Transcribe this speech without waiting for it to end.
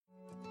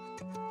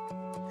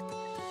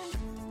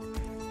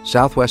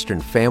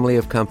Southwestern Family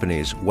of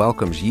Companies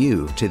welcomes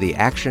you to the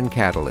Action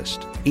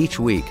Catalyst. Each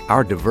week,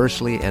 our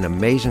diversely and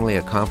amazingly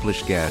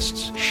accomplished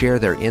guests share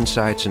their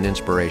insights and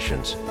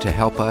inspirations to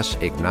help us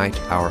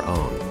ignite our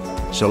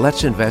own. So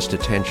let's invest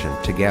attention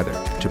together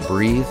to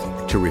breathe,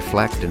 to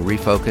reflect and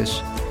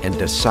refocus, and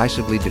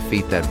decisively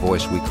defeat that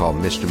voice we call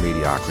Mr.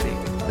 Mediocrity.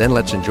 Then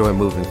let's enjoy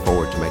moving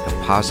forward to make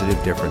a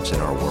positive difference in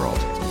our world.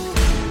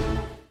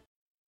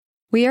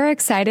 We are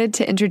excited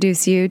to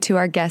introduce you to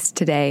our guest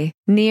today,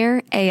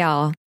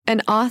 Eyal.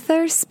 An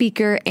author,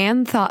 speaker,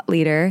 and thought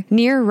leader,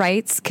 Nir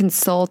writes,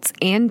 consults,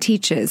 and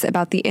teaches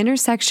about the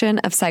intersection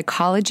of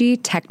psychology,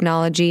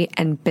 technology,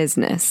 and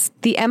business.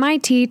 The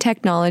MIT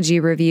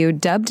Technology Review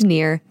dubbed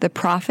Nir the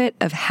prophet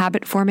of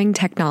habit-forming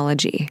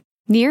technology.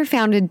 Nir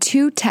founded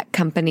 2 tech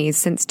companies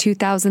since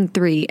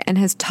 2003 and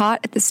has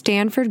taught at the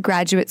Stanford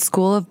Graduate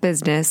School of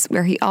Business,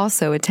 where he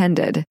also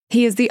attended.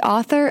 He is the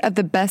author of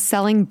the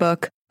best-selling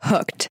book,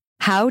 Hooked: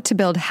 How to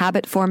Build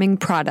Habit-Forming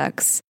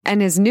Products, and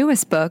his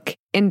newest book,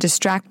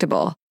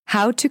 Indistractable: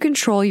 How to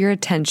Control Your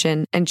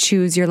Attention and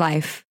Choose Your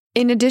Life.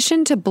 In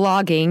addition to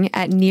blogging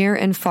at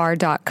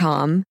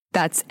nirandfar.com,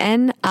 that's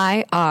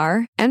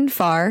Nir and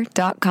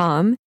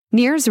far.com,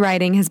 Nir's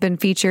writing has been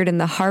featured in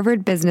the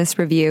Harvard Business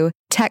Review,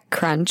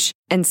 TechCrunch,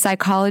 and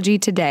Psychology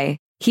Today.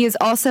 He is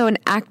also an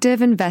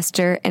active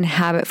investor in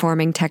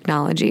habit-forming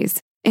technologies.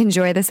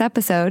 Enjoy this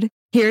episode.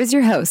 Here's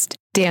your host,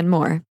 Dan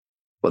Moore.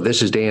 Well,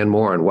 this is Dan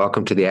Moore, and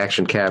welcome to the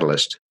Action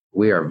Catalyst.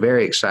 We are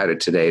very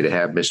excited today to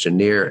have Mr.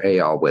 Nir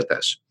Eyal with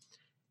us.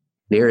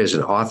 Nir is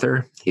an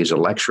author, he's a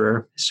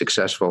lecturer,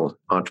 successful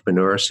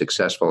entrepreneur,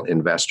 successful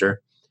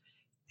investor,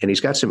 and he's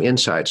got some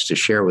insights to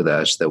share with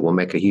us that will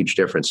make a huge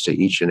difference to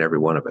each and every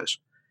one of us.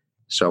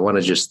 So I want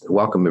to just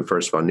welcome him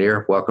first of all.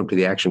 Nir, welcome to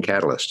the Action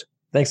Catalyst.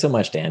 Thanks so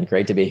much, Dan.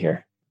 Great to be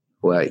here.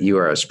 Well, you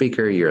are a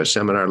speaker, you're a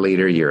seminar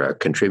leader, you're a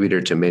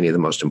contributor to many of the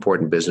most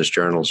important business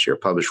journals, you're a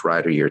published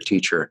writer, you're a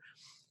teacher.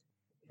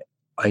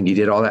 And you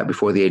did all that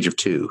before the age of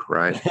 2,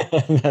 right?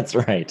 That's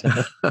right.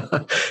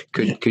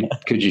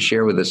 Could you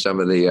share with us some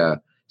of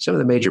the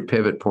major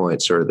pivot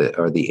points or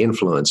the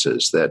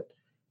influences that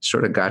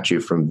sort of got you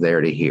from there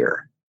to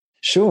here?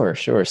 Sure.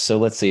 So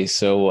let's see.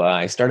 So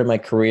I started my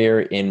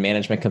career in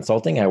management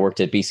consulting. I worked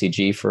at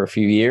BCG for a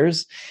few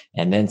years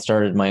and then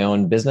started my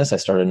own business. I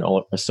started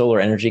a solar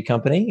energy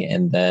company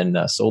and then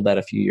sold that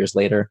a few years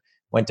later.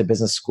 Went to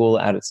business school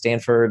out at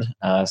Stanford,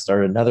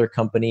 started another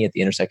company at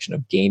the intersection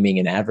of gaming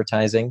and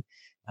advertising.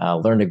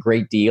 Learned a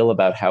great deal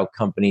about how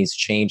companies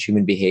change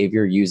human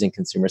behavior using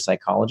consumer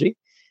psychology.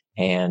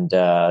 And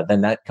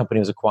then that company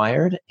was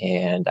acquired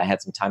and I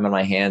had some time on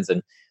my hands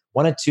and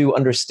wanted to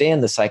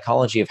understand the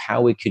psychology of how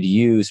we could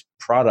use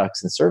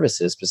products and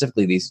services,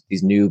 specifically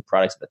these new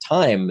products at the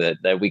time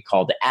that we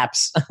called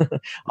apps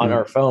on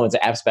our phones.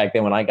 Apps back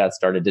then when I got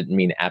started didn't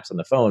mean apps on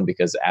the phone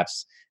because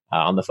apps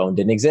on the phone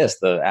didn't exist.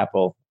 The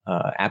Apple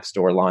App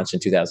Store launched in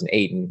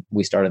 2008, and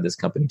we started this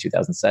company in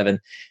 2007.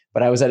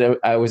 But I was at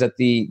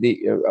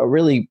a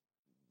really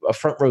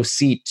front row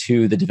seat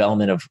to the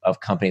development of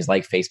companies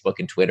like Facebook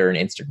and Twitter and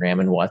Instagram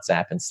and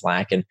WhatsApp and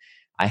Slack. And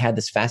I had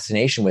this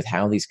fascination with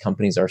how these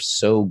companies are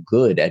so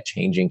good at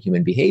changing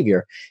human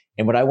behavior.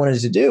 And what I wanted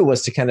to do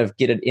was to kind of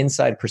get an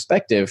inside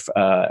perspective,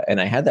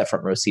 and I had that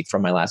front row seat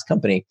from my last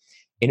company,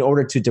 in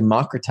order to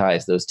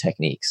democratize those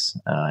techniques.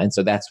 And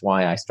so that's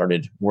why I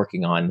started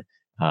working on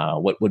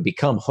what would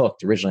become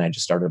Hooked. Originally, I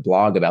just started a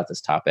blog about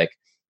this topic.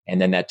 And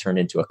then that turned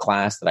into a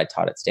class that I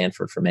taught at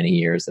Stanford for many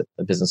years at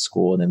the business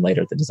school and then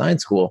later at the design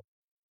school.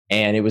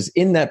 And it was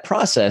in that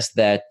process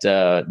that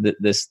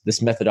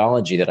this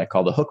methodology that I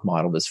call the Hook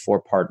model, this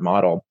 4-part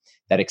model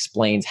that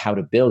explains how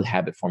to build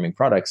habit-forming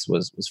products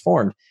was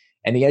formed.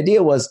 And the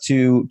idea was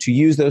to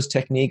use those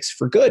techniques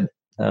for good.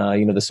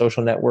 The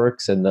social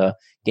networks and the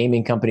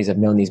gaming companies have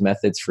known these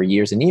methods for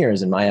years and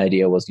years. And my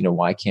idea was,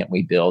 why can't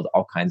we build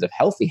all kinds of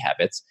healthy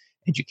habits,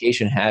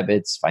 education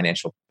habits,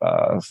 financial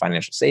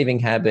saving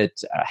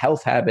habits,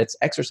 health habits,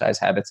 exercise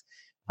habits,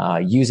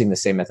 using the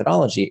same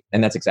methodology.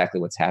 And that's exactly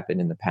what's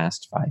happened in the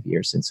past 5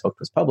 years since Hooked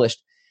was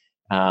published.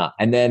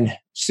 And then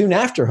soon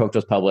after Hooked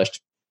was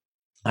published,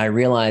 I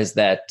realized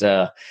that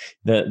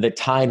the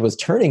tide was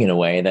turning in a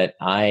way that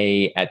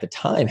I, at the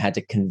time, had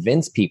to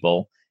convince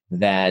people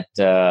that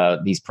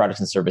these products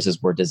and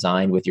services were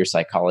designed with your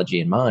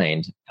psychology in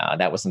mind.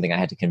 That was something I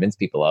had to convince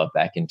people of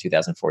back in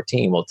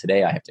 2014. Well,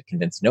 today I have to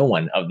convince no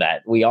one of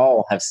that. We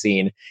all have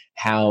seen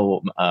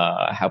how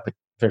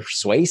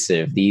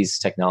persuasive these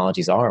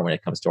technologies are when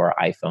it comes to our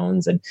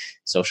iPhones and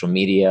social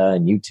media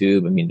and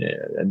YouTube. I mean,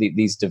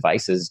 these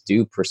devices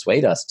do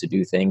persuade us to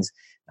do things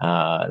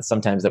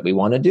sometimes that we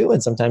want to do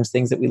and sometimes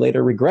things that we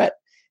later regret.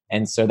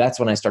 And so that's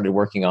when I started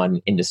working on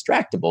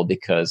Indistractable,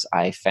 because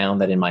I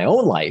found that in my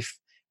own life,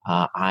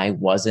 I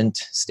wasn't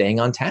staying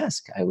on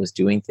task. I was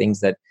doing things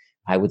that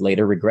I would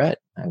later regret.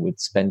 I would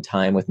spend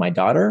time with my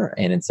daughter,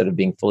 and instead of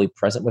being fully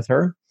present with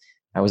her,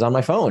 I was on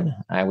my phone.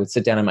 I would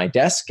sit down at my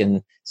desk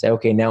and say,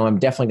 okay, now I'm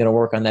definitely going to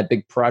work on that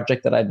big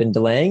project that I've been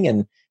delaying.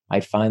 And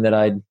I'd find that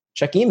I'd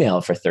check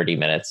email for 30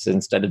 minutes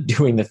instead of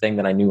doing the thing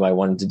that I knew I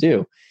wanted to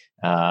do.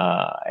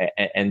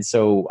 And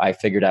so I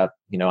figured out,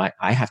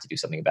 I have to do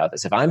something about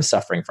this. If I'm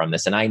suffering from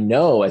this, and I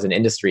know as an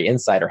industry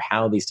insider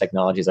how these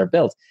technologies are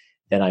built,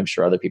 then I'm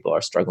sure other people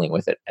are struggling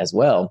with it as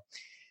well.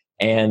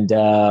 And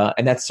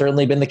that's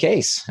certainly been the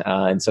case.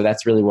 And so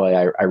that's really why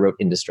I wrote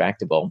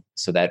Indistractable,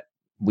 so that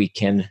we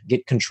can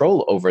get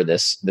control over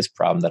this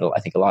problem that I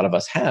think a lot of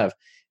us have.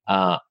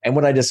 And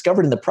what I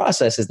discovered in the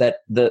process is that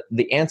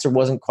the answer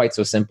wasn't quite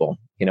so simple.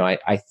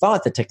 I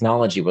thought the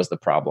technology was the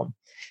problem,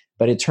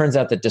 but it turns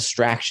out that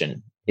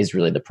distraction is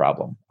really the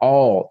problem.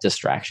 All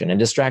distraction. And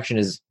distraction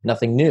is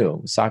nothing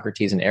new.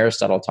 Socrates and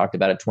Aristotle talked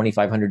about it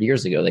 2,500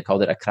 years ago. They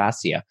called it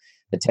akrasia,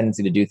 the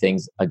tendency to do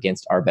things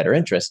against our better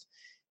interest.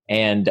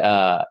 And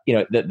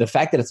the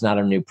fact that it's not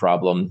a new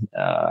problem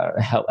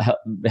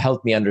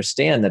helped me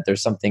understand that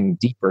there's something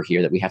deeper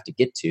here that we have to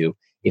get to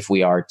if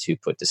we are to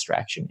put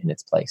distraction in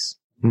its place.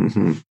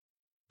 Mm-hmm.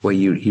 Well,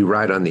 you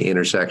write on the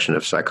intersection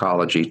of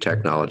psychology,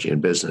 technology,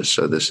 and business.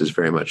 So this is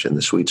very much in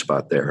the sweet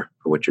spot there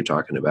for what you're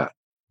talking about.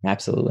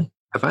 Absolutely.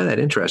 I find that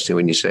interesting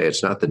when you say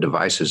it's not the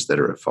devices that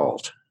are at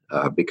fault,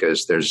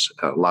 because there's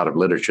a lot of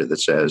literature that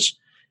says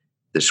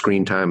the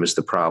screen time is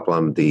the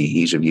problem, the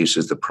ease of use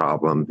is the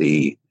problem,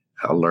 the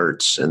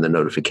alerts and the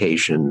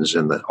notifications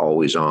and the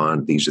always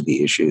on, these are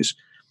the issues.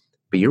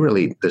 But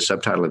the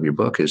subtitle of your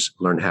book is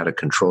Learn How to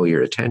Control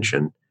Your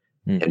Attention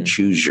and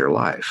Choose Your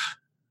Life,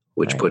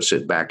 which puts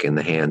it back in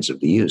the hands of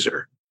the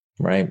user.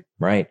 Right.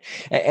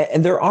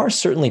 And there are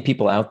certainly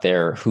people out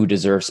there who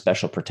deserve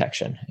special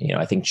protection.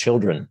 I think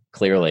children,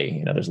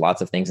 clearly, there's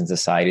lots of things in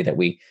society that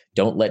we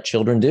don't let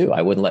children do.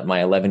 I wouldn't let my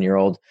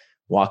 11-year-old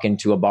walk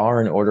into a bar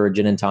and order a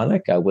gin and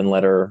tonic. I wouldn't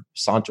let her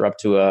saunter up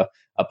to a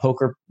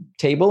poker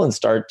table and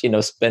start,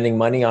 spending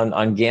money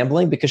on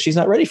gambling, because she's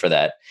not ready for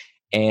that.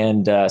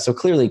 And so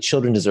clearly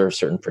children deserve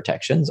certain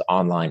protections,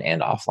 online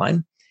and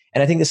offline.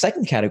 And I think the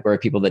second category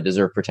of people that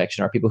deserve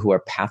protection are people who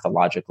are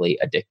pathologically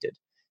addicted.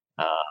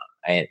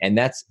 And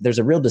there's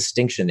a real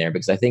distinction there,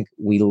 because I think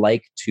we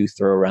like to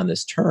throw around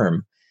this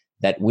term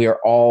that we are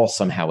all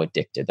somehow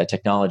addicted, that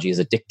technology is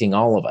addicting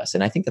all of us.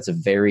 And I think that's a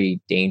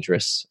very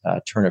dangerous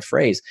turn of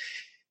phrase,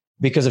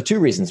 because of two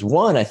reasons.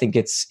 One, I think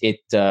it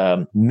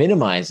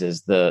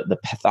minimizes the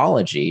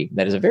pathology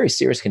that is a very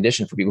serious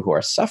condition for people who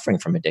are suffering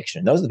from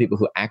addiction. Those are the people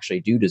who actually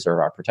do deserve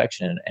our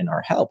protection and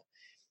our help.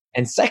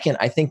 And second,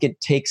 I think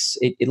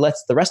it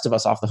lets the rest of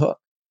us off the hook,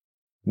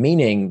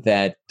 meaning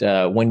that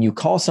when you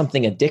call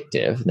something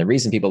addictive, and the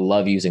reason people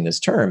love using this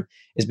term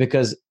is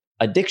because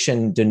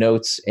addiction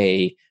denotes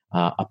a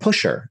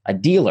pusher, a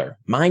dealer,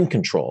 mind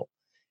control.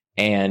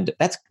 And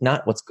that's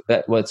not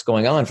what's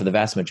going on for the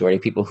vast majority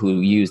of people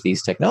who use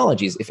these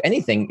technologies. If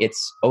anything,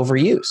 it's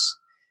overuse.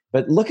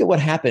 But look at what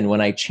happened when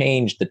I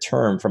changed the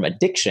term from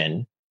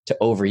addiction to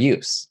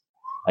overuse.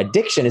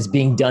 Addiction is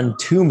being done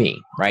to me,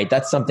 right?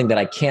 That's something that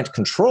I can't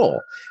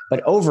control.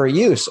 But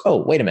overuse,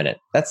 oh, wait a minute,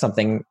 that's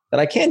something that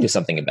I can do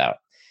something about.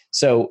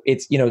 So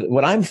it's,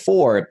 what I'm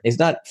for is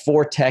not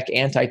for tech,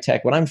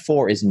 anti-tech. What I'm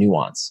for is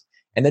nuance.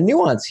 And the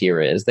nuance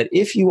here is that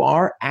if you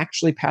are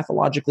actually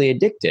pathologically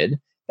addicted,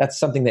 that's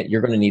something that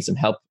you're going to need some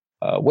help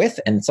with,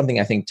 and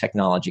something I think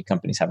technology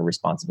companies have a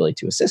responsibility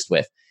to assist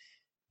with.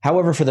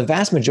 However, for the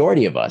vast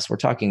majority of us, we're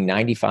talking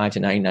 95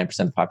 to 99%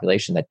 of the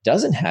population that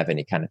doesn't have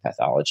any kind of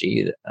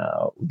pathology,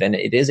 then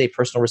it is a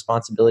personal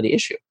responsibility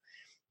issue.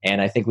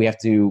 And I think we have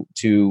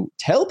to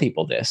tell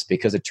people this,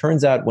 because it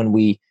turns out when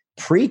we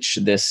preach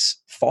this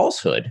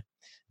falsehood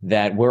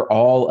that we're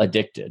all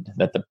addicted,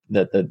 that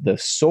the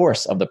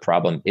source of the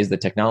problem is the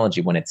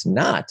technology, when it's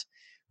not,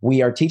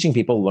 we are teaching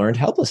people learned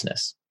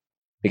helplessness.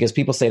 Because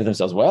people say to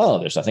themselves, well,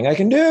 there's nothing I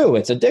can do.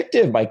 It's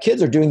addictive. My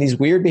kids are doing these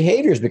weird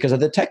behaviors because of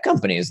the tech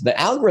companies. The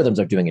algorithms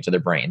are doing it to their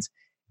brains.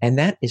 And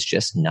that is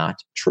just not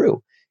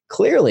true.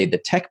 Clearly, the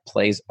tech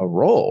plays a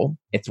role.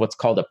 It's what's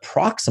called a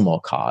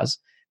proximal cause,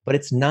 but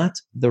it's not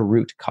the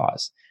root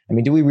cause. I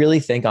mean, do we really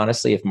think,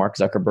 honestly, if Mark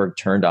Zuckerberg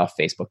turned off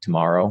Facebook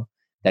tomorrow,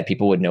 that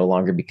people would no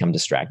longer become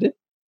distracted?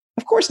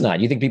 Of course not.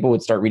 You think people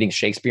would start reading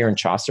Shakespeare and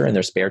Chaucer in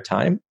their spare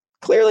time?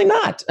 Clearly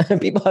not.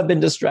 People have been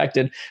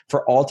distracted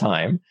for all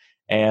time.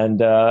 And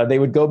they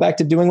would go back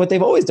to doing what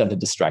they've always done to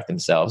distract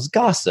themselves,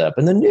 gossip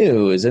and the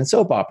news and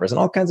soap operas and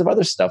all kinds of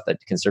other stuff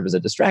that can serve as a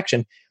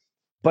distraction.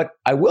 But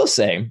I will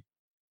say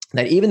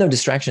that even though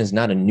distraction is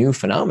not a new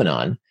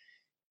phenomenon,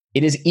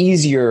 it is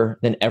easier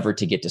than ever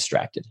to get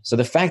distracted. So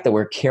the fact that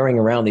we're carrying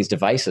around these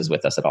devices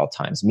with us at all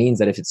times means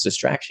that if it's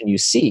distraction you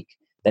seek,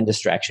 then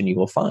distraction you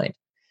will find.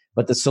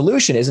 But the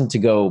solution isn't to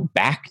go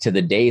back to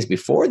the days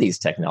before these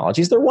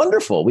technologies. They're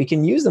wonderful. We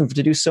can use them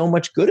to do so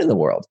much good in the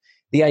world.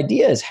 The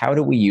idea is, how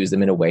do we use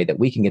them in a way that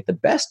we can get the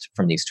best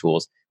from these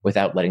tools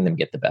without letting them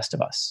get the best of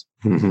us?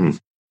 Mm-hmm.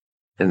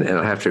 And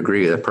I have to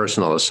agree, a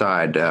personal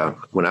aside,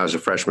 when I was a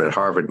freshman at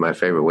Harvard, my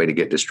favorite way to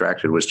get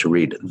distracted was to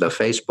read The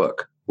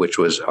Facebook, which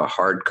was a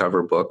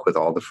hardcover book with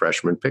all the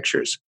freshman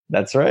pictures.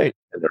 That's right.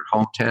 And their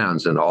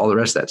hometowns and all the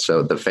rest of that.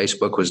 So the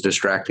Facebook was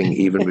distracting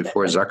even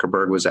before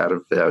Zuckerberg was out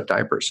of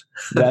diapers.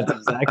 That's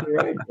exactly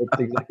right.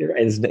 That's exactly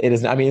right. It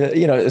is. I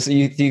mean, so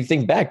you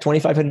think back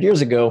 2,500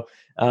 years ago,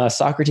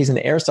 Socrates and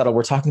Aristotle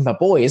were talking about,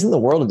 boy, isn't the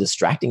world a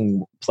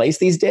distracting place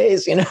these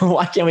days?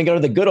 Why can't we go to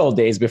the good old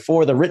days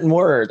before the written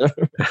word?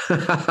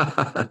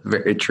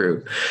 Very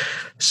true.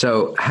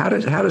 So how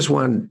does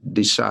one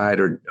decide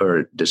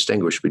or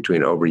distinguish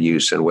between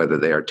overuse and whether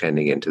they are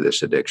tending into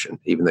this addiction?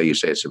 Even though you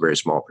say it's a very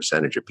small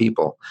percentage of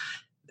people,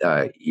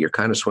 you're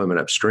kind of swimming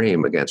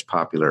upstream against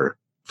popular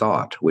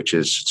thought, which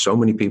is so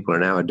many people are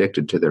now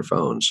addicted to their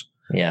phones.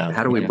 Yeah.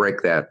 How do we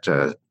break that?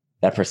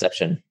 That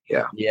perception.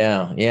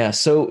 Yeah.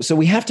 So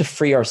we have to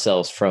free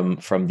ourselves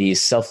from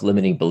these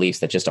self-limiting beliefs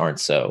that just aren't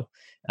so.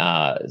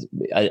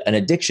 An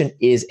addiction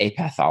is a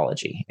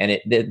pathology, and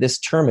this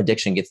term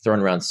addiction gets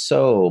thrown around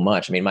so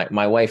much. I mean,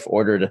 my wife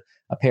ordered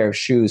a pair of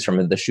shoes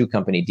from the shoe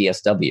company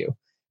DSW,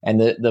 and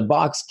the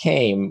box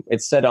came.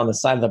 It said on the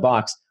side of the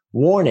box,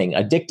 "Warning: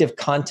 addictive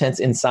contents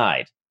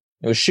inside."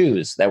 It was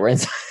shoes that were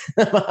inside.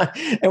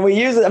 And we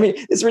use it. I mean,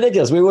 it's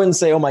ridiculous. We wouldn't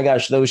say, oh my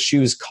gosh, those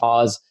shoes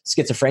cause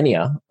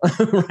schizophrenia.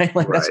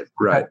 Right?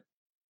 Right.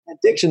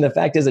 Addiction. The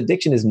fact is,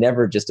 addiction is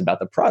never just about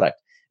the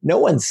product. No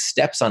one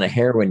steps on a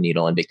heroin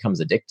needle and becomes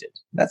addicted.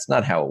 That's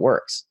not how it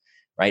works.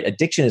 Right?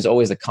 Addiction is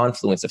always a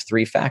confluence of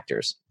three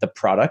factors: the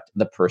product,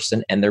 the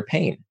person, and their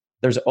pain.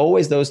 There's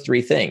always those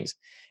three things.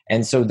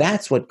 And so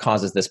that's what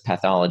causes this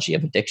pathology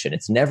of addiction.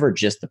 It's never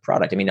just the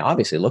product. I mean,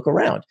 obviously, look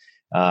around.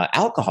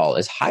 Alcohol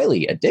is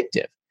highly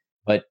addictive,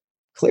 but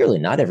clearly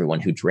not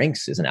everyone who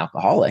drinks is an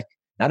alcoholic.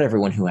 Not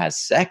everyone who has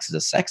sex is a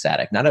sex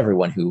addict. Not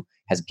everyone who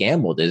has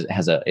gambled is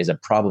a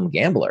problem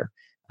gambler.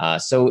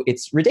 So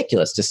it's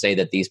ridiculous to say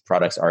that these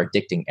products are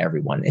addicting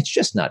everyone. It's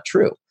just not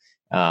true.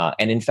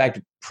 And in fact,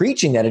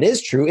 preaching that it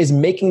is true is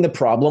making the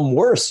problem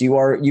worse. You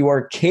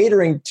are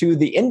catering to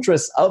the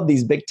interests of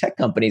these big tech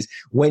companies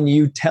when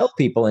you tell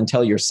people and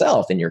tell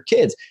yourself and your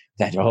kids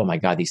that, oh my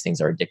God, these things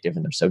are addictive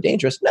and they're so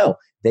dangerous. No,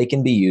 they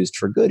can be used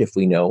for good if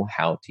we know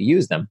how to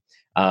use them,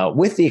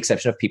 with the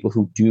exception of people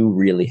who do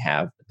really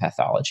have the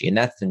pathology. And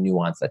that's the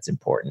nuance that's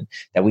important,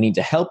 that we need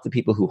to help the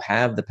people who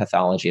have the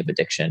pathology of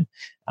addiction,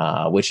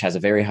 which has a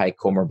very high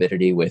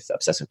comorbidity with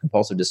obsessive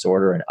compulsive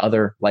disorder and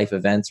other life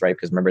events, right?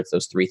 Because remember, it's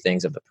those three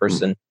things of the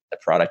person, the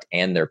product,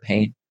 and their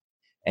pain.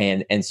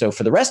 And so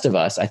for the rest of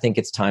us, I think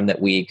it's time that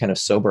we kind of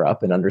sober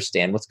up and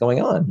understand what's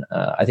going on.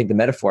 I think the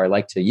metaphor I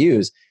like to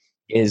use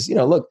is,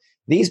 look,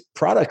 these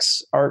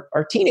products are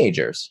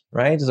teenagers,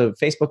 right? So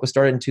Facebook was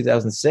started in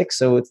 2006,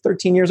 so it's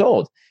 13 years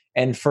old.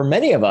 And for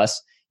many of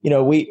us,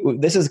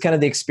 this is kind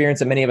of the experience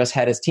that many of us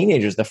had as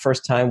teenagers. The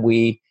first time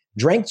we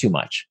drank too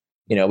much,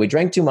 we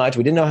drank too much.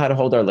 We didn't know how to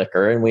hold our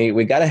liquor, and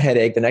we got a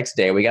headache the next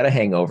day. We got a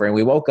hangover, and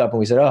we woke up and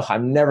we said, "Oh,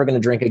 I'm never going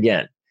to drink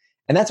again."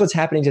 And that's what's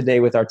happening today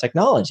with our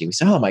technology. We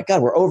say, "Oh my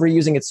God, we're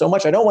overusing it so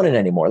much. I don't want it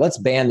anymore. Let's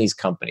ban these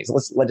companies.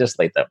 Let's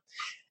legislate them."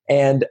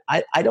 And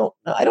I don't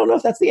know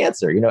if that's the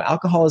answer.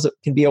 Alcohol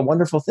can be a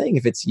wonderful thing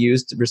if it's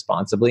used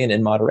responsibly and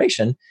in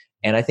moderation.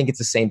 And I think it's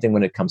the same thing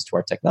when it comes to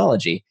our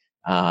technology,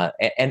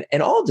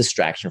 and all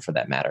distraction for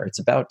that matter. It's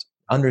about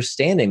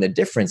understanding the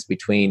difference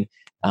between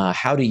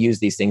how to use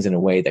these things in a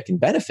way that can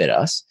benefit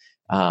us.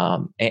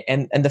 And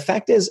the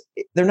fact is,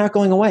 they're not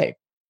going away.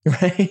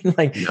 Right?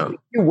 Like, no. If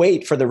you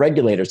wait for the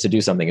regulators to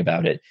do something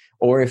about it,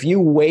 or if you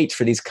wait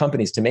for these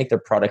companies to make their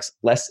products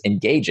less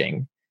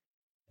engaging,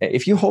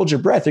 if you hold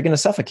your breath, you're going to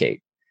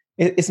suffocate.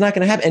 It's not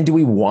going to happen. And do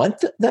we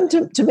want them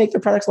to make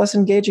their products less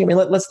engaging? I mean,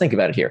 let's think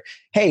about it here.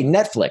 Hey,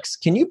 Netflix,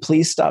 can you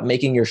please stop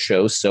making your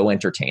shows so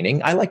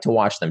entertaining? I like to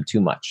watch them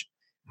too much.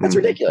 That's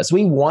ridiculous.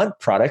 We want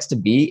products to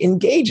be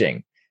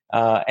engaging.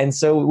 And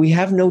so we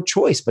have no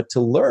choice but to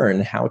learn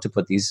how to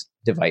put these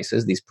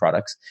devices, these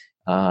products,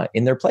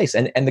 in their place.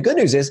 And the good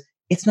news is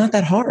it's not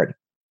that hard.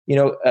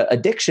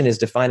 Addiction is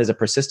defined as a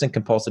persistent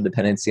compulsive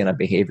dependency on a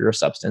behavior or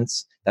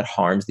substance that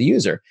harms the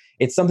user.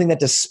 It's something that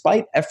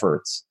despite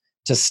efforts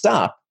to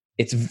stop,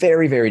 it's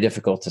very, very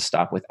difficult to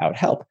stop without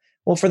help.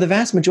 Well, for the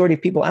vast majority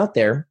of people out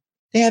there,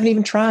 they haven't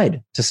even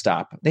tried to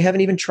stop. They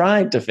haven't even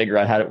tried to figure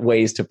out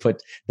ways to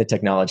put the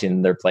technology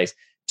in their place.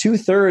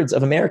 2/3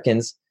 of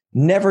Americans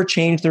never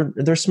change their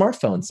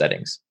smartphone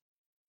settings.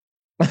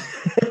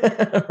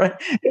 Right?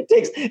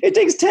 It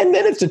takes 10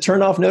 minutes to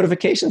turn off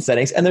notification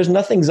settings, and there's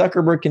nothing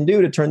Zuckerberg can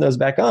do to turn those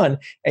back on.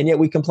 And yet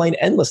we complain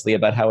endlessly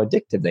about how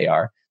addictive they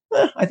are.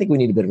 I think we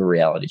need a bit of a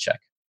reality check.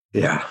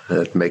 Yeah,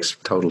 that makes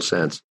total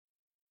sense.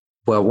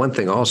 Well, one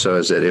thing also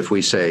is that if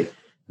we say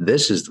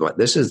this is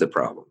the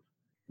problem,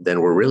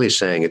 then we're really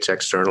saying it's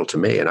external to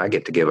me, and I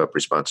get to give up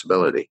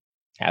responsibility.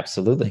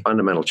 Absolutely.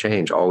 Fundamental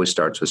change always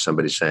starts with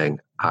somebody saying,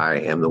 I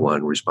am the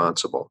one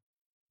responsible.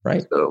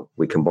 Right. So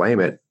we can blame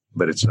it,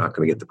 but it's not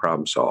going to get the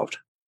problem solved.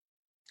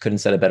 Couldn't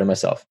said it better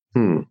myself.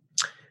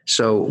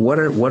 So what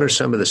are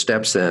some of the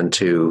steps then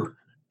to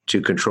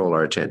control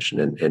our attention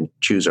and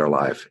choose our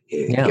life,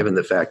 given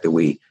the fact that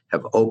we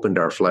have opened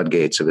our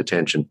floodgates of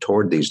attention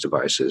toward these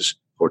devices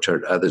or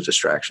toward other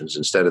distractions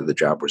instead of the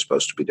job we're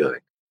supposed to be doing?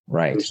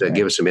 Right. So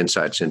give us some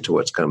insights into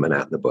what's coming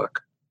out in the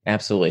book.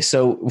 Absolutely.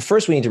 So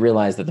first, we need to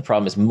realize that the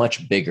problem is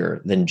much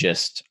bigger than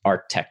just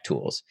our tech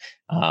tools.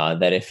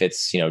 That if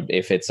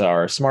it's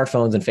our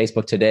smartphones and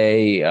Facebook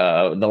today,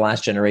 the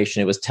last generation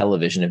it was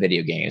television and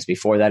video games.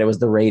 Before that, it was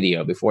the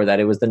radio. Before that,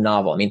 it was the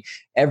novel. I mean,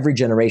 every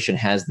generation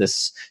has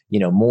this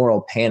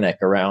moral panic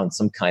around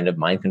some kind of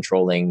mind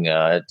controlling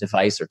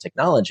device or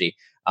technology,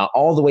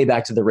 all the way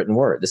back to the written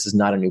word. This is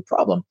not a new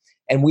problem,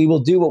 and we will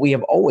do what we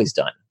have always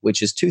done,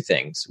 which is two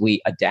things: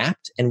 we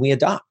adapt and we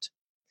adopt.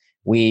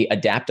 We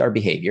adapt our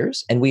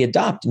behaviors and we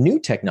adopt new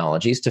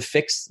technologies to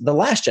fix the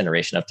last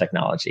generation of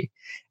technology.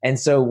 And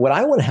so what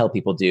I want to help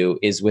people do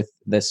is with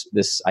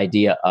this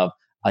idea of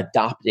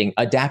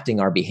adapting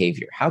our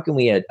behavior. How can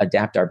we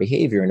adapt our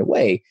behavior in a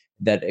way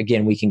that,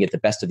 again, we can get the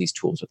best of these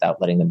tools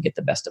without letting them get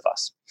the best of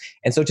us?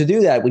 And so to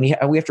do that, we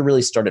have to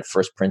really start at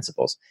first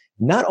principles.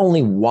 Not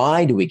only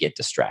why do we get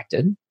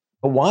distracted,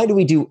 but why do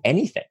we do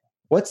anything?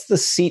 What's the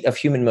seat of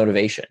human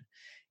motivation?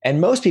 And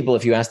most people,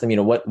 if you ask them,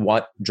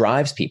 what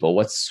drives people,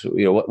 what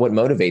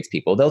motivates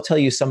people, they'll tell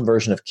you some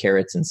version of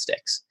carrots and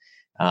sticks.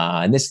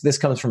 And this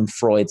comes from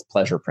Freud's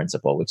pleasure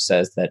principle, which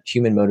says that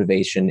human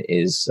motivation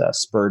is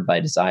spurred by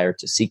a desire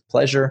to seek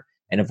pleasure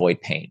and avoid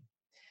pain.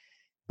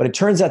 But it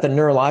turns out that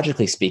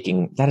neurologically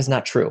speaking, that is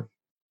not true.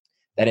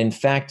 That in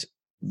fact,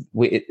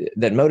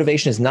 that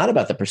motivation is not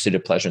about the pursuit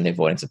of pleasure and the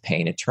avoidance of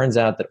pain. It turns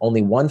out that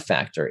only one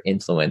factor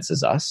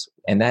influences us,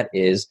 and that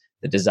is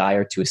the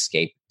desire to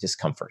escape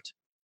discomfort.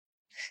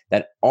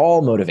 That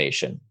all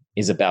motivation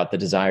is about the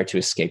desire to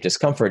escape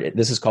discomfort.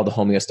 This is called the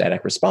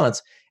homeostatic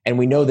response. And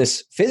we know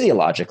this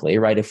physiologically,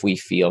 right? If we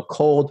feel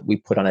cold, we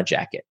put on a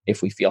jacket.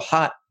 If we feel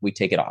hot, we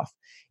take it off.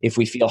 If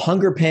we feel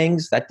hunger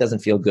pangs, that doesn't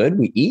feel good,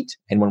 we eat.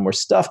 And when we're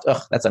stuffed,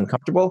 that's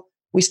uncomfortable,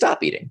 we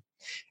stop eating.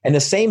 And the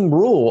same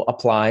rule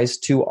applies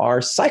to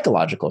our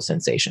psychological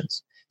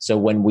sensations. So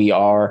when we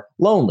are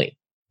lonely,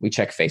 we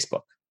check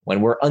Facebook.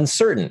 When we're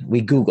uncertain,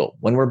 we Google.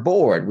 When we're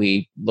bored,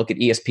 we look at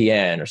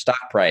ESPN or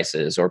stock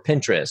prices or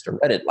Pinterest or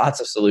Reddit, lots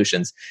of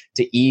solutions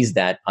to ease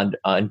that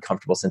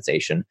uncomfortable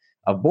sensation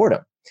of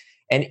boredom.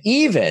 And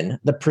even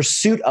the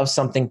pursuit of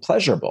something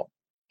pleasurable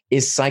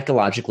is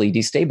psychologically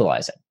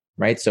destabilizing,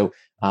 right? So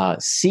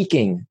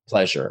seeking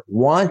pleasure,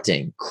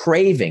 wanting,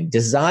 craving,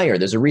 desire.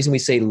 There's a reason we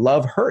say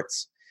love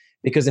hurts,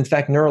 because in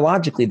fact,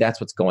 neurologically, that's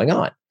what's going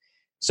on.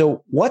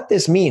 So what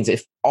this means,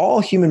 if all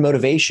human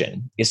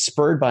motivation is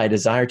spurred by a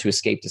desire to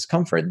escape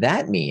discomfort,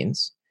 that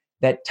means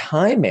that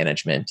time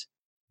management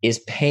is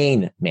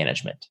pain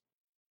management.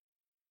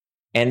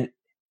 And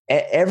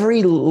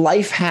every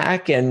life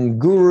hack and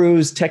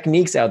guru's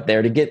techniques out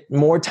there to get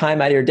more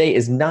time out of your day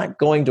is not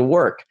going to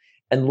work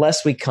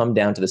unless we come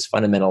down to this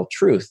fundamental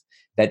truth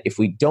that if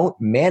we don't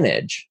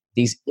manage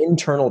these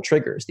internal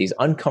triggers, these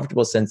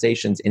uncomfortable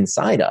sensations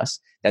inside us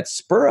that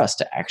spur us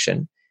to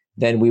action,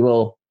 then we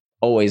will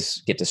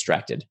always get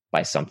distracted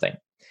by something.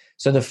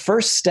 So the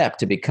first step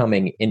to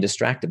becoming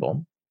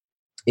indistractable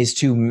is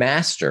to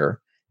master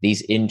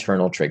these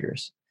internal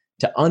triggers,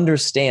 to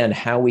understand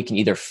how we can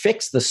either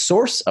fix the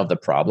source of the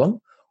problem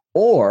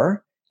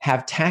or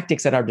have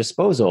tactics at our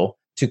disposal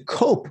to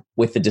cope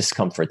with the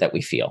discomfort that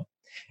we feel.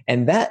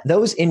 And that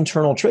those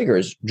internal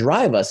triggers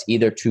drive us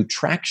either to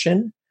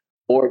traction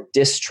or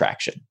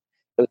distraction.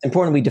 So it's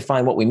important we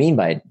define what we mean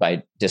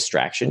by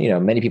distraction.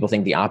 Many people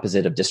think the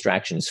opposite of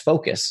distraction is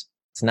focus.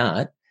 It's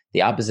not.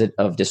 The opposite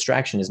of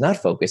distraction is not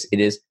focus. It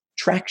is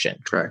traction.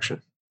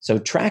 Traction. So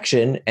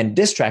traction and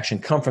distraction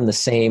come from the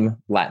same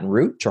Latin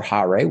root,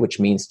 terhare, which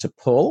means to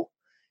pull.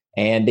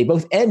 And they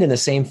both end in the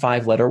same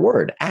 5-letter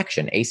word,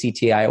 action,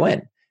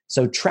 A-C-T-I-O-N.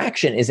 So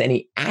traction is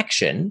any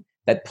action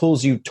that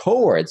pulls you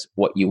towards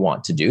what you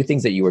want to do,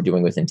 things that you are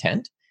doing with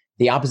intent.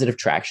 The opposite of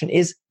traction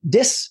is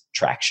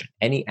distraction,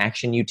 any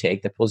action you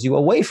take that pulls you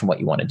away from what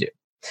you want to do.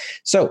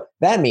 So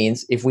that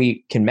means if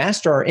we can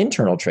master our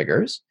internal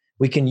triggers,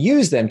 we can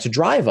use them to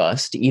drive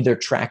us to either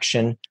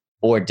traction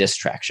or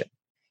distraction.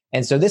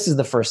 And so this is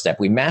the first step.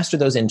 We master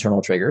those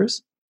internal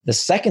triggers. The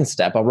second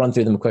step, I'll run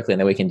through them quickly and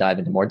then we can dive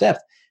into more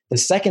depth. The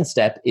second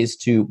step is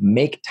to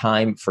make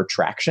time for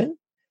traction.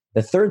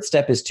 The third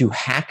step is to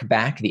hack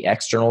back the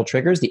external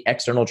triggers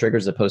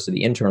as opposed to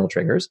the internal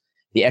triggers.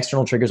 The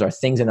external triggers are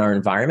things in our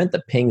environment,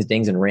 the pings,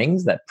 dings, and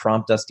rings that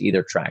prompt us to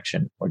either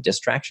traction or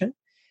distraction.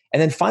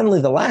 And then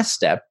finally, the last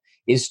step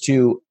is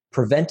to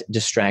prevent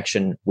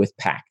distraction with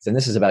pacts. And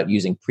this is about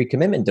using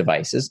pre-commitment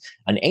devices,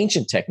 an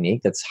ancient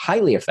technique that's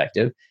highly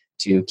effective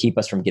to keep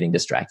us from getting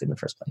distracted in the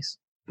first place.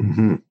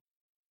 Mm-hmm.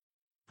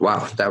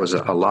 Wow, that was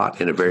a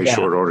lot in a very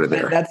short order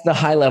there. That's the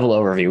high-level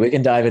overview. We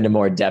can dive into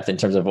more depth in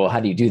terms of, how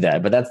do you do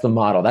that? But that's the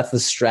model. That's the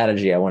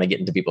strategy I want to get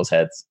into people's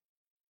heads.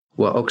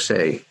 Well,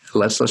 okay,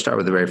 let's start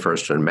with the very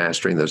first one,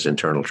 mastering those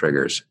internal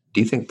triggers.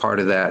 Do you think part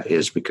of that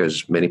is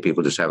because many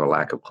people just have a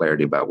lack of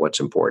clarity about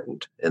what's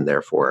important, and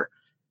therefore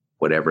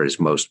whatever is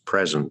most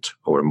present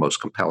or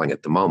most compelling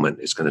at the moment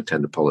is going to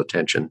tend to pull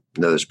attention?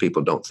 And those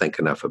people don't think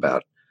enough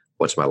about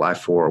what's my life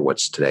for,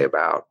 what's today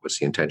about, what's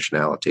the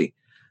intentionality.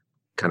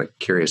 Kind of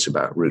curious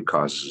about root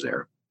causes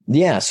there.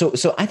 Yeah.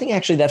 So I think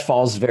actually that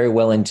falls very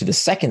well into the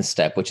second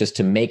step, which is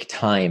to make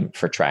time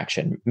for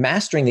traction.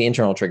 Mastering the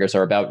internal triggers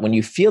are about when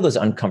you feel those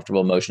uncomfortable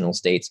emotional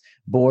states,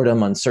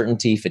 boredom,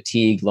 uncertainty,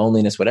 fatigue,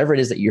 loneliness, whatever it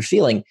is that you're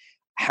feeling.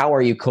 How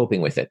are you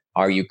coping with it?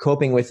 Are you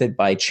coping with it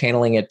by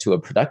channeling it to a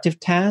productive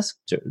task,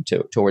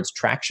 towards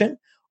traction?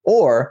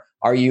 Or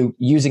are you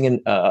using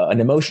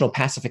an emotional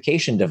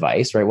pacification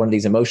device, right? One of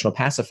these emotional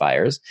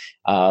pacifiers,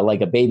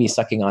 like a baby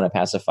sucking on a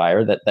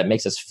pacifier that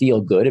makes us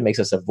feel good. It makes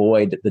us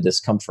avoid the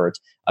discomfort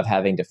of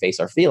having to face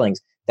our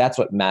feelings. That's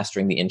what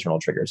mastering the internal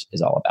triggers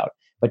is all about.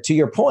 But to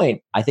your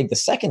point, I think the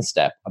second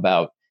step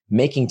about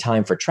making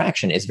time for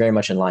traction is very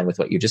much in line with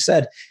what you just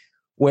said,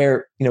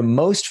 where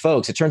most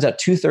folks, it turns out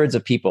 2/3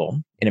 of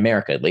people in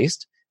America at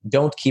least,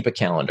 don't keep a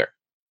calendar.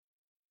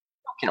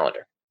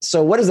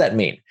 So what does that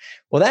mean?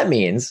 Well, that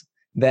means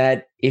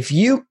that if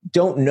you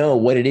don't know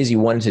what it is you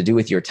wanted to do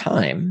with your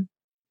time,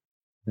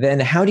 then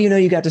how do you know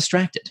you got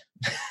distracted?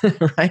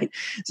 Right?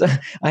 So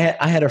I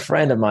had a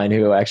friend of mine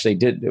who actually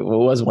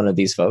was one of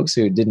these folks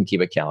who didn't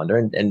keep a calendar.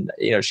 And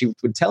she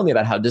would tell me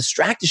about how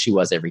distracted she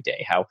was every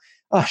day, how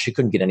she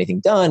couldn't get anything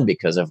done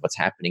because of what's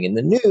happening in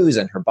the news.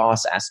 And her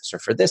boss asks her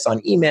for this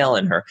on email,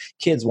 and her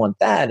kids want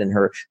that, and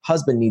her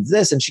husband needs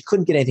this, and she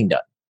couldn't get anything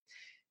done.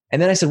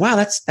 And then I said, wow,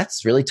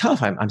 that's really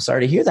tough. I'm sorry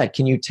to hear that.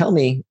 Can you tell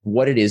me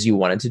what it is you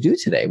wanted to do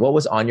today? What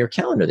was on your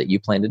calendar that you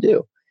plan to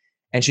do?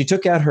 And she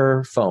took out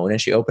her phone and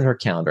she opened her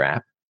calendar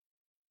app,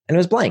 and it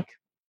was blank.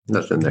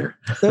 Nothing there.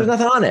 There was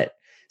nothing on it.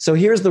 So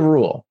here's the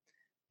rule.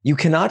 You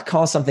cannot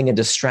call something a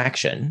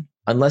distraction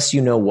unless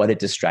you know what it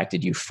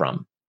distracted you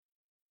from.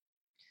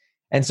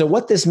 And so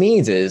what this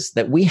means is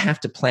that we have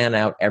to plan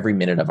out every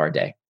minute of our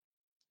day.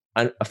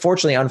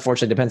 Unfortunately,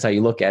 depends how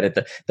you look at it.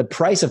 The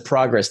price of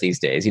progress these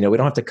days, we don't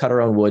have to cut our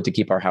own wood to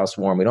keep our house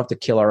warm. We don't have to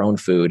kill our own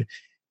food.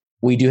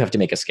 We do have to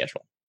make a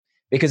schedule.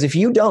 Because if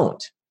you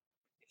don't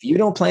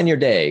plan your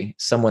day,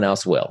 someone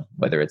else will.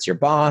 Whether it's your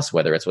boss,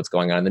 whether it's what's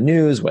going on in the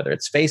news, whether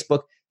it's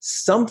Facebook,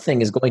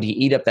 something is going to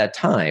eat up that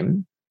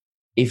time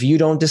if you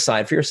don't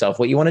decide for yourself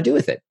what you want to do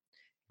with it.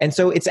 And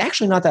so it's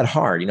actually not that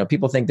hard.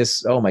 People think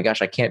this, oh my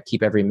gosh, I can't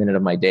keep every minute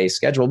of my day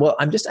scheduled. Well,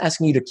 I'm just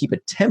asking you to keep a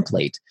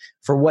template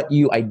for what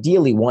you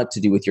ideally want to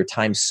do with your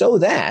time so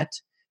that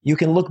you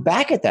can look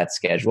back at that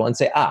schedule and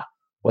say,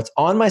 what's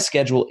on my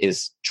schedule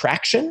is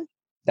traction.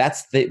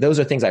 Those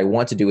are things I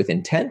want to do with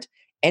intent.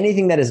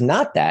 Anything that is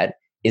not that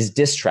is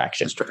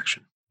distraction.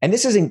 And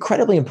this is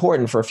incredibly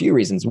important for a few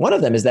reasons. One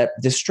of them is that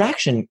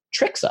distraction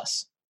tricks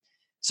us.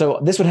 So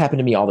this would happen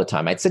to me all the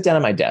time. I'd sit down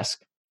at my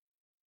desk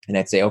and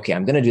I'd say, okay,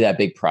 I'm going to do that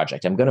big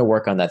project. I'm going to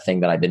work on that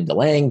thing that I've been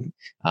delaying,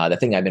 the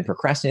thing I've been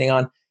procrastinating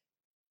on,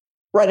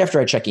 right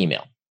after I check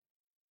email,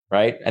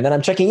 right? And then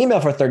I'm checking email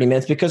for 30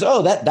 minutes because,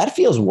 that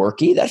feels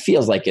worky. That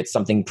feels like it's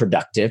something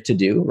productive to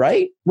do,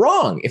 right?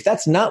 Wrong. If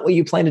that's not what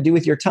you plan to do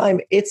with your time,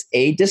 it's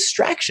a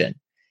distraction.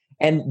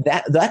 And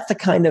that's the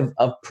kind of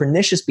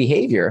pernicious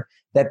behavior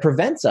that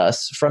prevents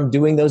us from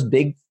doing those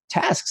big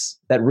tasks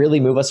that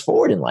really move us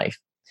forward in life.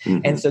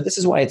 Mm-hmm. And so this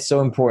is why it's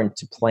so important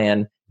to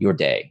plan your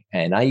day.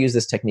 And I use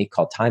this technique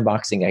called time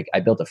boxing. I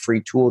built a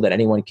free tool that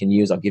anyone can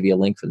use. I'll give you a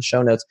link for the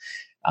show notes.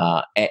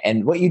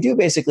 And what you do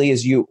basically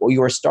is you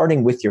are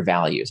starting with your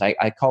values.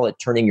 I call it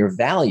turning your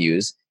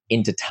values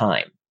into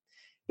time.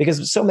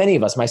 Because so many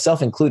of us,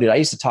 myself included, I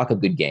used to talk a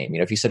good game.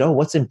 If you said,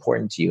 what's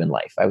important to you in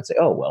life? I would say,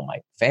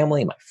 my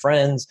family, my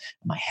friends,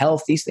 my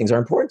health, these things are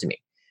important to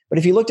me. But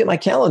if you looked at my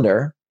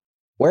calendar,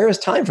 where is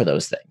time for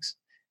those things?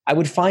 I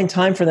would find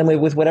time for them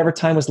with whatever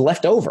time was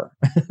left over.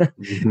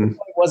 Mm-hmm.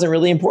 It wasn't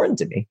really important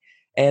to me.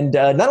 And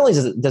not only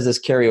does this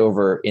carry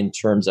over in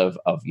terms of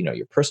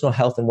your personal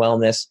health and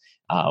wellness,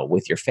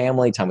 with your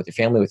family, time with your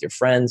family, with your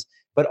friends,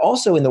 but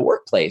also in the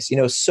workplace.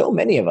 So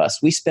many of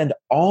us, we spend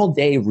all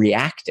day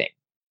reacting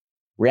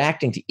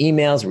to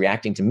emails,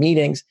 reacting to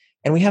meetings,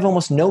 and we have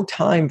almost no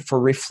time for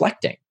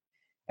reflecting.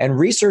 And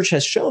research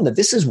has shown that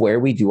this is where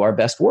we do our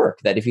best work.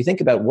 That if you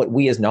think about what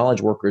we as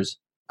knowledge workers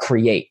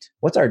create,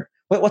 what's our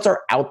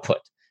output?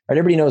 Right?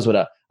 Everybody knows what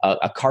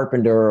a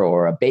carpenter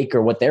or a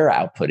baker, what their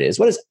output is.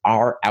 What is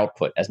our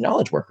output as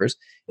knowledge workers?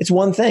 It's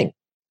one thing.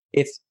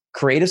 It's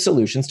creative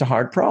solutions to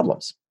hard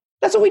problems.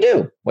 That's what we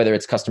do. Whether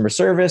it's customer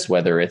service,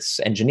 whether it's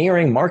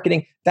engineering,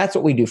 marketing, that's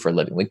what we do for a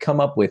living. We come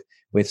up with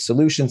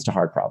solutions to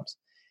hard problems.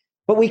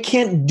 But we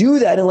can't do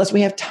that unless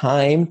we have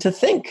time to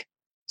think.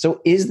 So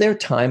is there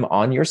time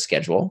on your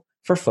schedule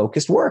for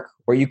focused work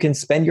where you can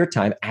spend your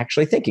time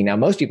actually thinking? Now,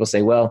 most people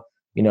say, well,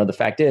 the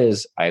fact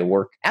is I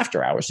work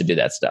after hours to do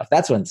that stuff.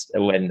 That's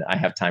when I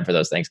have time for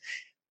those things.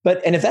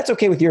 And if that's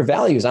okay with your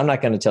values, I'm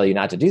not going to tell you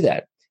not to do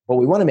that. What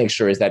we want to make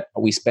sure is that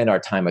we spend our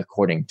time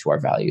according to our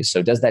values.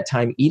 So does that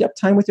time eat up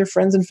time with your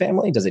friends and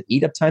family? Does it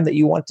eat up time that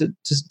you want to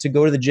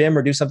go to the gym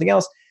or do something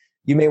else?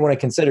 You may want to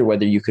consider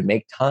whether you could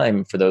make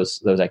time for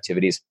those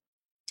activities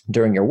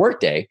during your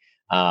workday.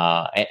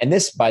 And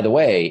this, by the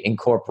way,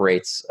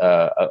 incorporates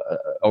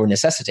or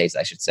necessitates,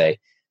 I should say,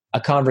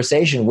 a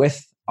conversation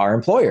with our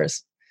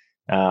employers.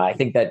 I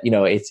think that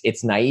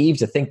it's naive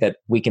to think that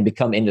we can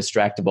become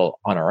indistractable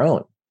on our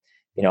own.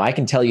 I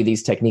can tell you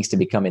these techniques to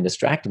become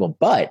indistractable,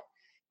 but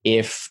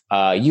if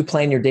you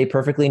plan your day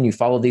perfectly and you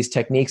follow these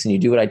techniques and you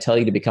do what I tell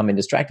you to become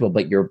indistractable,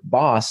 but your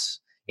boss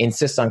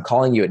insists on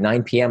calling you at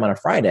 9 p.m. on a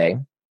Friday,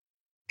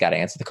 got to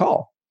answer the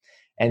call.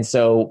 And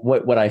so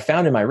what I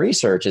found in my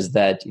research is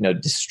that,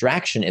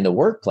 distraction in the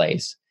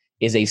workplace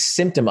is a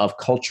symptom of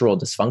cultural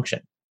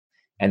dysfunction.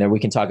 And then we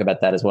can talk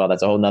about that as well.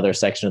 That's a whole nother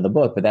section of the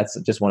book, but that's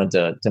just wanted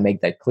to make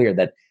that clear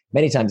that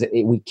many times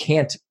we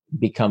can't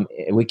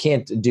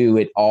do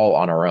it all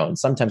on our own.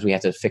 Sometimes we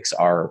have to fix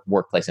our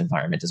workplace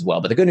environment as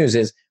well. But the good news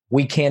is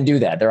we can do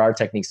that. There are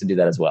techniques to do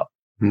that as well.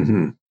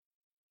 Mm-hmm.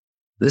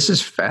 This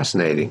is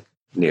fascinating,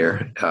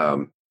 Nir.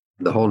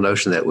 The whole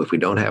notion that if we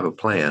don't have a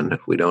plan,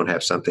 if we don't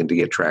have something to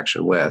get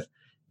traction with,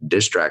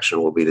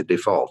 distraction will be the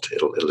default.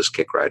 It'll just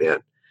kick right in.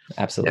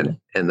 Absolutely.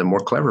 And the more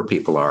clever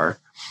people are,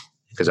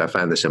 because I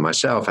find this in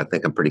myself, I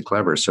think I'm pretty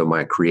clever. So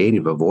my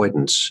creative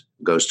avoidance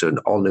goes to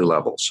all new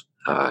levels.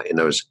 In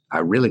those, I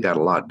really got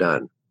a lot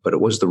done, but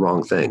it was the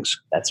wrong things.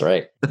 That's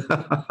right.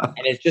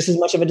 And it's just as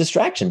much of a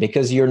distraction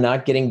because you're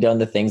not getting done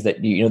the things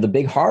that the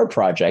big hard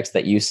projects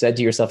that you said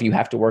to yourself you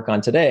have to work on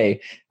today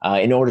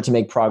in order to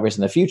make progress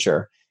in the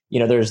future.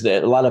 There's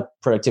a lot of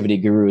productivity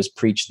gurus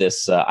preach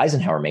this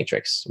Eisenhower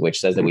matrix, which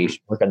says that we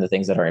should work on the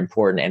things that are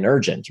important and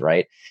urgent,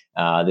 right?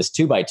 This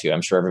 2x2,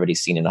 I'm sure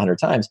everybody's seen it 100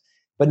 times,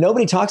 but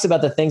nobody talks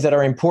about the things that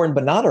are important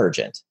but not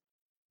urgent.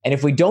 And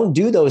if we don't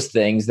do those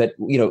things that,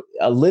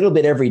 a little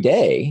bit every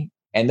day,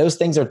 and those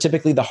things are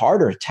typically the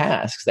harder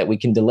tasks that we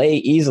can delay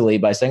easily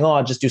by saying,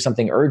 I'll just do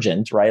something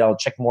urgent, right? I'll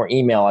check more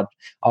email.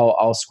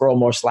 I'll scroll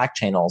more Slack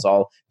channels.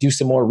 I'll do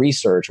some more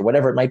research or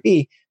whatever it might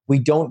be. We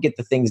don't get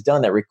the things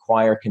done that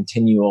require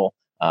continual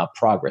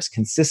progress,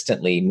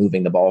 consistently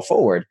moving the ball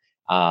forward,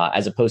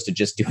 as opposed to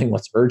just doing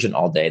what's urgent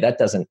all day. That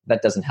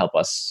doesn't help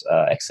us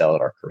excel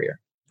at our career.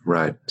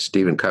 Right.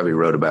 Stephen Covey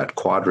wrote about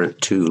quadrant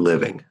 2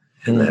 living.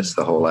 And that's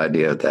the whole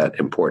idea of that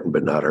important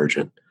but not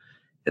urgent,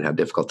 and how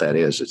difficult that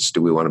is. It's,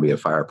 do we want to be a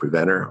fire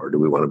preventer or do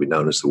we want to be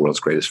known as the world's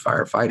greatest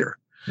firefighter?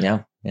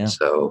 Yeah.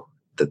 So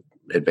the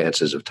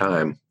advances of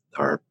time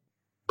are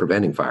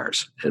preventing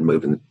fires and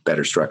moving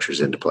better structures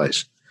into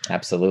place.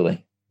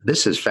 Absolutely.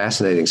 This is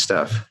fascinating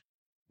stuff.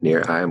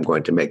 Nir, I am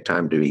going to make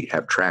time to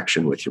have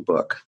traction with your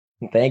book.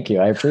 Thank you.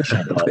 I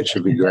appreciate it. It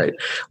should be great.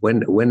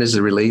 When is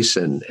the release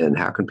and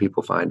how can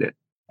people find it?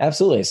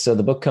 Absolutely. So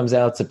the book comes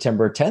out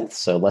September 10th,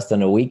 so less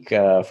than a week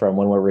from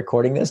when we're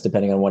recording this,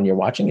 depending on when you're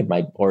watching. It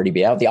might already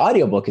be out. The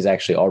audiobook is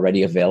actually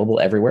already available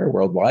everywhere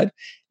worldwide.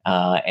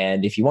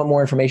 And if you want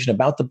more information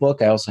about the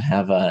book, I also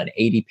have an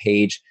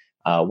 80-page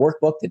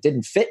workbook that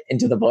didn't fit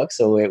into the book.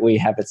 So we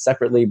have it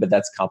separately, but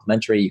that's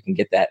complimentary. You can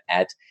get that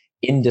at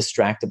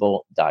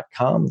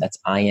Indistractable.com. That's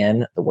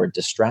IN, the word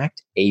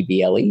distract,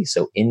 ABLE.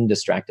 So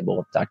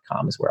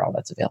Indistractable.com is where all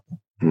that's available.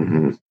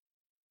 Mm-hmm.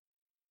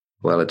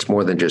 Well, it's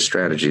more than just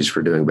strategies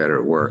for doing better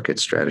at work.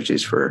 It's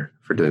strategies for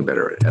doing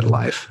better at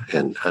life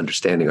and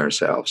understanding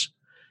ourselves.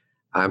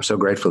 I'm so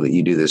grateful that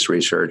you do this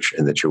research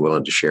and that you're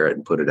willing to share it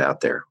and put it out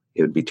there.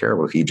 It would be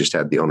terrible if you just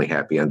had the only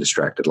happy,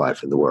 undistracted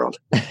life in the world.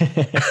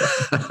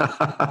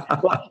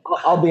 Well,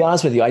 I'll be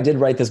honest with you. I did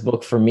write this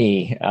book for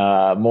me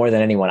more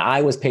than anyone.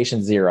 I was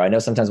patient zero. I know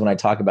sometimes when I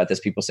talk about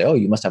this, people say, oh,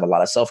 you must have a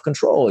lot of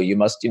self-control. You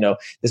must,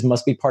 this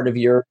must be part of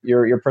your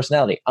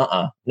personality.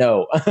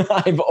 No,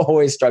 I've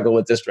always struggled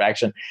with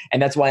distraction.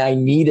 And that's why I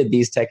needed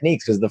these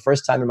techniques, because the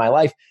first time in my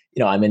life,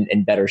 I'm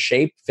in better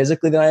shape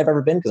physically than I've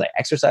ever been because I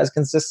exercise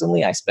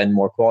consistently. I spend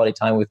more quality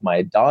time with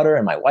my daughter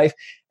and my wife,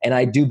 and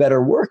I do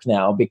better work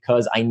now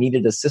because I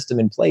needed a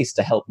system in place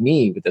to help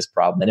me with this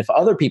problem. And if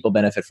other people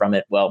benefit from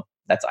it, well,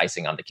 that's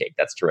icing on the cake.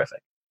 That's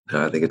terrific.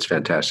 I think it's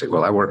fantastic.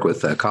 Well, I work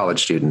with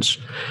college students,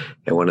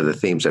 and one of the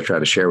themes I try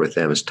to share with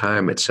them is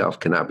time itself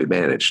cannot be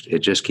managed. It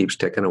just keeps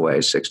ticking away,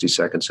 60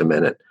 seconds a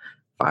minute,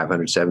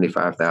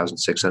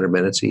 575,600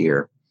 minutes a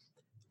year.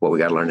 What we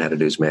got to learn how to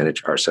do is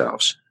manage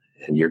ourselves.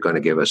 And you're going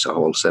to give us a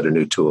whole set of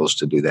new tools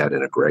to do that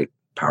in a great,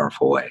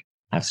 powerful way.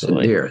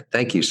 Absolutely. So, dear,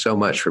 thank you so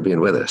much for being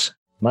with us.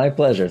 My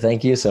pleasure.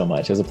 Thank you so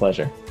much. It was a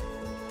pleasure.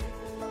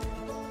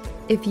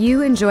 If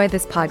you enjoy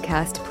this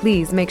podcast,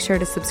 please make sure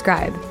to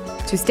subscribe.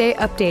 To stay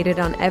updated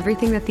on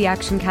everything that the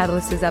Action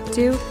Catalyst is up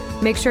to,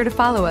 make sure to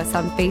follow us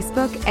on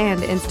Facebook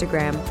and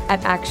Instagram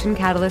at Action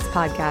Catalyst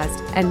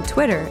Podcast and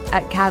Twitter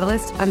at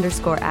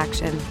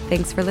Catalyst_Action.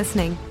 Thanks for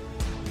listening.